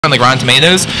on like Rotten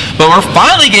Tomatoes, but we're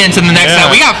finally getting to the next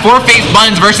one. We got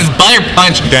FourFaceButtons versus Butter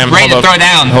Punch ready to throw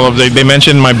down. Hold up, they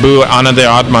mentioned my boo Ana de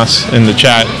Armas in the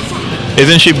chat.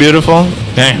 Isn't she beautiful?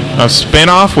 Dang, a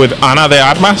spin-off with Ana de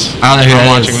Armas? I don't know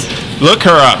who that is. Look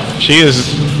her up. She is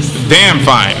damn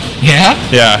fine. Yeah?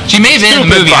 Yeah. She may have been in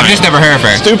the movie. I've just never heard of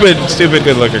her. Stupid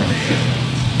good looking.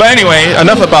 But anyway,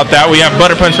 enough about that. We have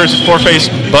Butter Punch versus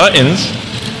FourFaceButtons.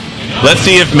 Let's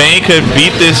see if May could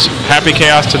beat this Happy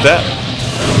Chaos to death.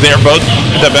 They're both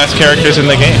the best characters in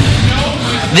the game.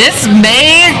 This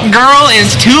May girl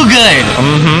is too good.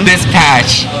 This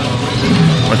patch.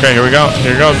 Okay, here we go.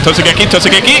 Here we go. Totsugeki.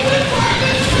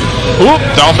 Ooh,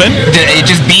 Dolphin. It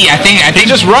just beat. I think. He's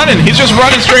just running. He's just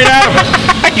running straight at him.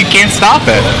 You can't stop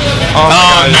it.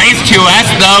 Oh, nice 2S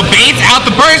though. Baits out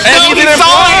the burst. And no, he didn't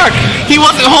block. He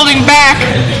wasn't holding back.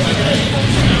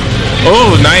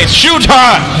 Oh, nice. Shoot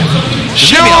her.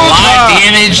 Shoot her. A lot of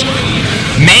damage.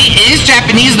 May is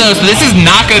Japanese though, so this is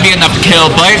not going to be enough to kill.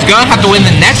 Player's going to have to win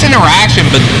the next interaction,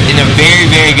 but in a very,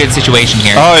 very good situation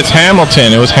here. Oh, it's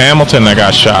Hamilton. It was Hamilton that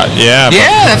got shot. Yeah.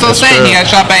 Yeah, that's what I'm saying. He got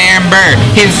shot by Aaron Burr.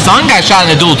 His son got shot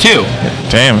in a duel too.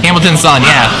 Damn. Hamilton's son,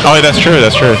 yeah. Oh, that's true.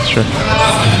 That's true.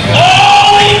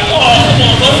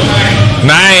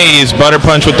 Nice. Butter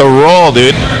Punch with the roll,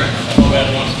 dude.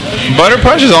 Butter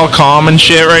Punch is all calm and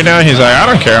shit right now. He's like, I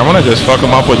don't care. I'm going to just fuck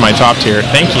him up with my top tier.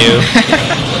 Thank you.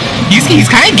 He's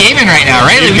kind of gaming right now,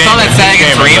 right? Like we saw that set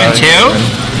against Raven too.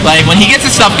 Like when he gets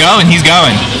his stuff going, he's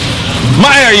going.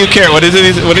 Maya, you carried. What is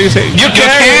it? What did he say? You're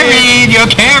carried. You're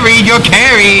carried. You're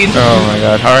carried. Oh my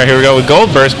god. All right, here we go with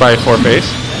Gold Burst by FourFace.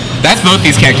 That's both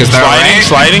these characters, though, right?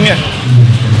 Sliding it.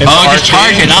 Oh, just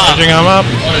charging up. Charging them up.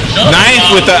 Nice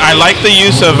with the. I like the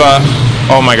use of.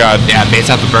 Oh my god. Yeah, base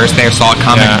out the burst there. Saw it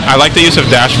coming. Yeah, I like the use of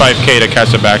dash 5K to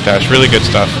catch the backdash. Really good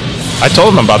stuff. I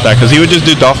told him about that because he would just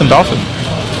do Dolphin.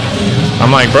 I'm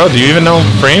like, bro, do you even know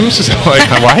frames? Like,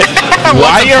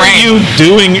 why are you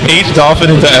doing H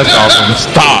Dolphin into S Dolphin?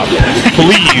 Stop,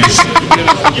 please.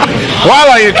 Why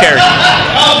are you character?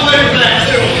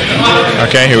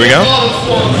 Okay, here we go.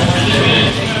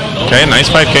 Okay, nice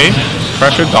 5K.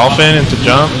 Pressure, Dolphin into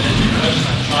jump.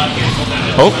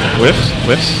 Oh, whiffs.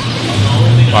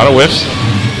 A lot of whiffs.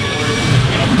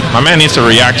 My man needs to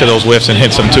react to those whiffs and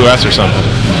hit some 2S or something.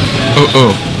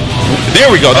 Ooh. There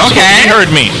we go. That's okay. He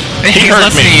heard me. He's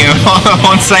listening to you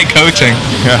on-site coaching.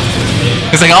 Yeah.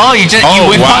 It's like, you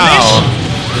whip punish.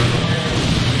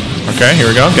 Okay, here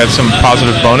we go. Got some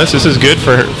positive bonus. This is good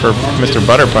for Mr.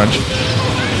 Butter Punch.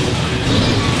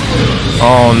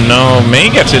 Oh no, May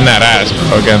gets in that ass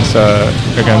against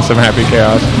some Happy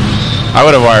Chaos. I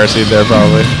would have wire seed there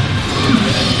probably.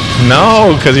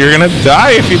 No, because you're gonna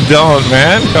die if you don't,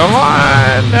 man. Come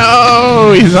on.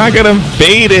 No, he's not gonna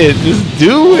bait it. Just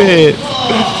do it.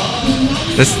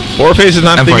 This FourFace is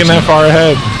not thinking that far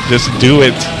ahead. Just do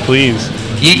it, please.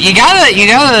 You gotta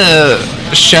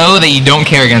show that you don't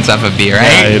care against FFB, right?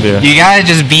 Yeah, you do. You gotta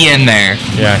just be in there.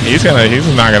 Yeah, he's not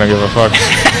gonna give a fuck.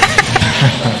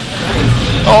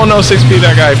 Oh no, 6P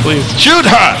that guy, please. Shoot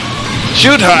her!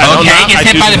 Shoot her! Okay,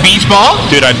 gets hit by the beach ball.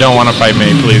 Dude, I don't want to fight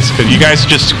May, please. Could you guys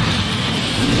just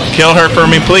kill her for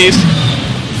me, please?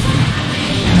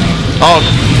 Oh,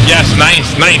 yes,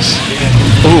 nice.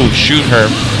 Ooh, shoot her.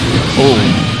 Ooh.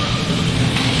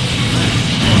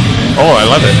 Oh, I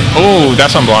love it. Ooh,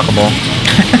 that's unblockable.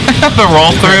 The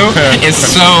roll through is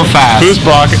so fast. Who's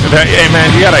blocking? Hey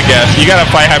man, you gotta guess. You gotta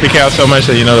fight Happy Chaos so much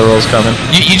that you know the roll's coming.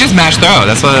 You just mash throw.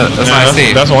 That's what I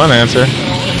see. That's one answer.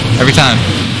 Every time.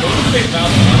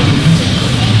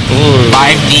 Ooh.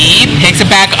 5D picks it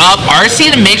back up.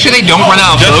 RC to make sure they don't run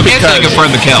out of focus so they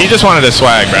confirm the kill. He just wanted to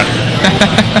swag, bro.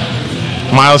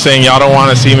 Miles saying y'all don't want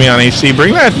to see me on HC.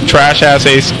 Bring that trash ass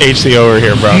HC over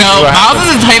here, bro. No, Miles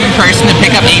is the type of person to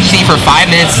pick up HC for 5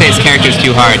 minutes to say his character's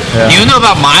too hard. Yeah. You know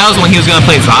about Miles when he was gonna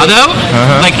play Zato?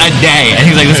 Like a day, and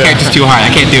he's like, this character's too hard.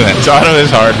 I can't do it. Zato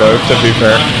is hard though, to be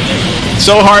fair.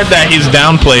 So hard that he's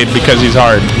downplayed because he's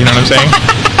hard. You know what I'm saying?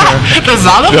 The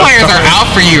Zato players are out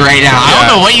for you right now. I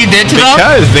don't know what you did to them.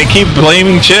 Because they keep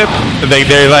blaming Chip.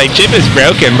 They're like, Chip is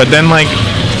broken, but then like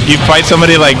you fight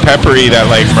somebody like Peppery that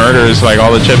like murders like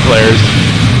all the Chip players,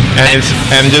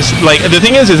 and just like the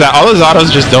thing is that all the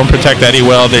Zatos just don't protect Eddie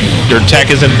well. Their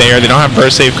tech isn't there. They don't have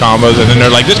burst save combos, and then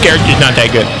they're like, this character's not that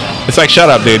good. It's like, shut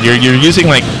up, dude. You're using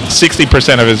like 60%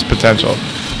 of his potential.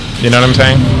 You know what I'm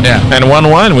saying? Yeah. And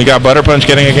 1-1, we got Butter Punch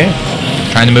getting a game.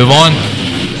 Trying to move on.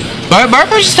 Butter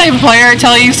Punch is the type of player, I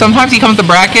tell you, sometimes he comes to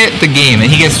bracket the game, and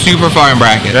he gets super far in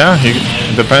bracket. Yeah,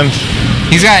 depends.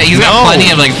 He's got plenty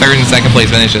of like 3rd and 2nd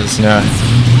place finishes. Yeah.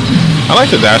 I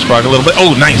like the dash block a little bit.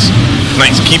 Oh, nice.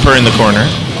 Keep her in the corner.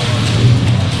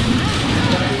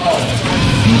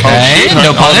 Okay,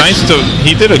 no punish. Nice.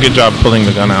 He did a good job pulling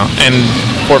the gun out, and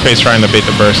FourFace trying to bait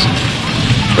the burst.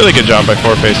 Really good job by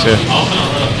FourFace too.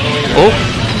 Oh.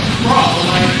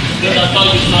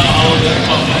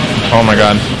 Oh my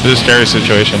god, this is a scary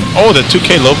situation. Oh, the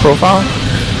 2K low profile.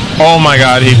 Oh my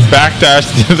god, he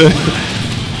backdashed to the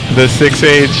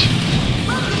 6H.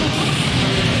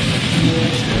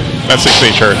 That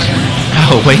 6H hurts.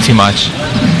 Oh, way too much.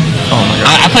 Oh my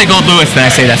god. I play Gold Lewis and I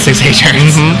say that 6H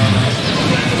hurts.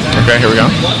 Okay, here we go.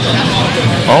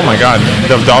 Oh my god,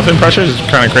 the dolphin pressure is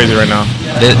kind of crazy right now.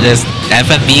 This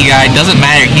FFB guy, doesn't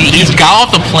matter. He's got off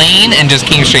the plane and just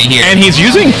came straight here. And he's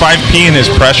using 5P in his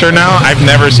pressure now. I've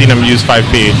never seen him use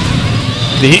 5P.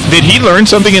 Did he learn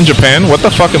something in Japan? What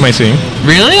the fuck am I seeing?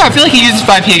 Really? I feel like he uses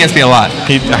 5P against me a lot.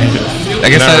 I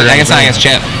guess not against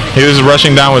Chip. He was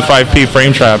rushing down with 5P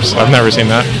frame traps. I've never seen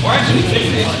that.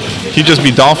 He'd just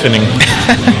be dolphining.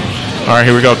 All right,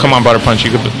 here we go. Come on, Butter Punch.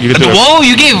 You could do it. Whoa,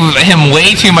 you gave him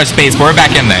way too much space. We're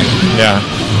back in there. Yeah.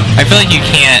 I feel like you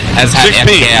can't, as have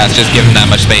MKS, just give him that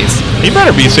much space. He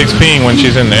better be 6P'ing when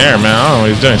she's in the air, man. I don't know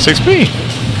what he's doing. 6P.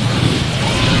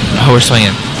 Oh, we're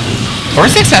swinging.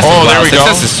 Or 6S as well. There we 6S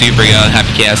go. is super good.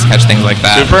 Happy KS catch things like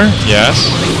that. Super?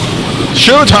 Yes.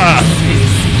 Showtime!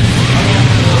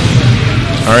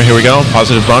 All right, here we go.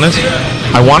 Positive bonus.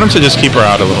 I want him to just keep her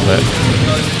out a little bit.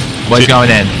 What's going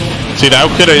in? See, that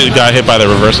could have got hit by the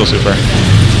reversal super.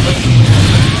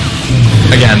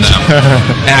 Again, though.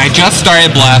 And I just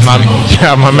started blasting.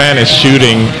 My man is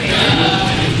shooting.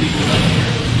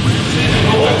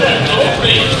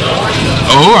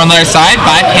 Oh, on the other side,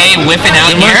 5K whipping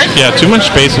out here. Yeah, too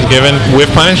much space is given.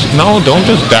 Whiff punish? No, don't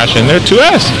just dash in there.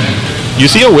 2S.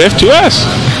 You see a whiff? 2S.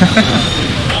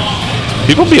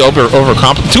 People be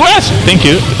overconfident. 2S. Thank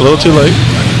you. A little too late.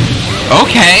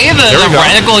 Okay, the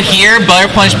reticle here. Butter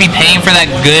Punch be paying for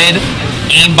that good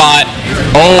aimbot.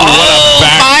 Oh, what a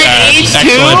backdash.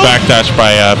 Excellent backdash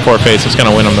by FourFace. It's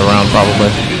going to win him the round, probably.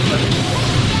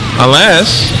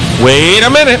 Unless, wait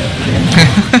a minute.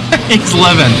 He's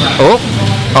living.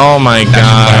 Oh my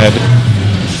god.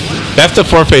 That's the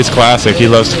FourFace classic. He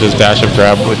loves to just dash up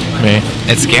grab with me.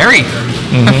 It's scary.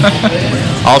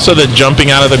 Also the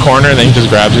jumping out of the corner and then he just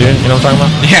grabs you. You know what I'm talking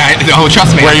about? Yeah,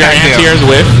 trust me. Where your anti-air's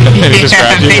with and he just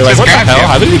grabs you. You're like, what the hell?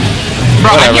 How did he...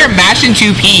 Bro, I hear mashing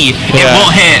 2P. It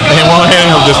won't hit. It won't hit,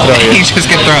 he'll just throw you. He just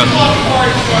get thrown.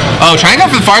 Oh, trying to go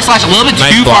for the far slash a little bit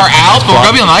too far out, but we're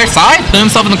going to be on the other side. Put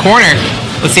himself in the corner.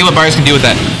 Let's see what Butters can do with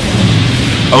that.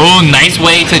 Oh, nice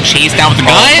way to chase down with the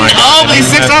gun. Oh, but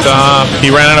he's 6S. He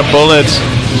ran out of bullets.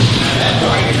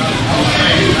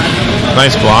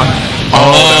 Nice block.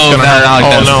 Oh, that's gonna hurt.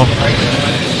 Oh, no.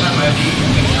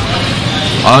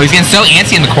 Oh, he's getting so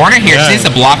antsy in the corner here. Just needs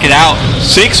to block it out.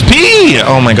 6P!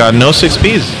 Oh my god, no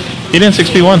 6Ps. He didn't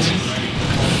 6P once.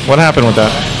 What happened with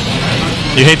that?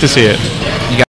 You hate to see it.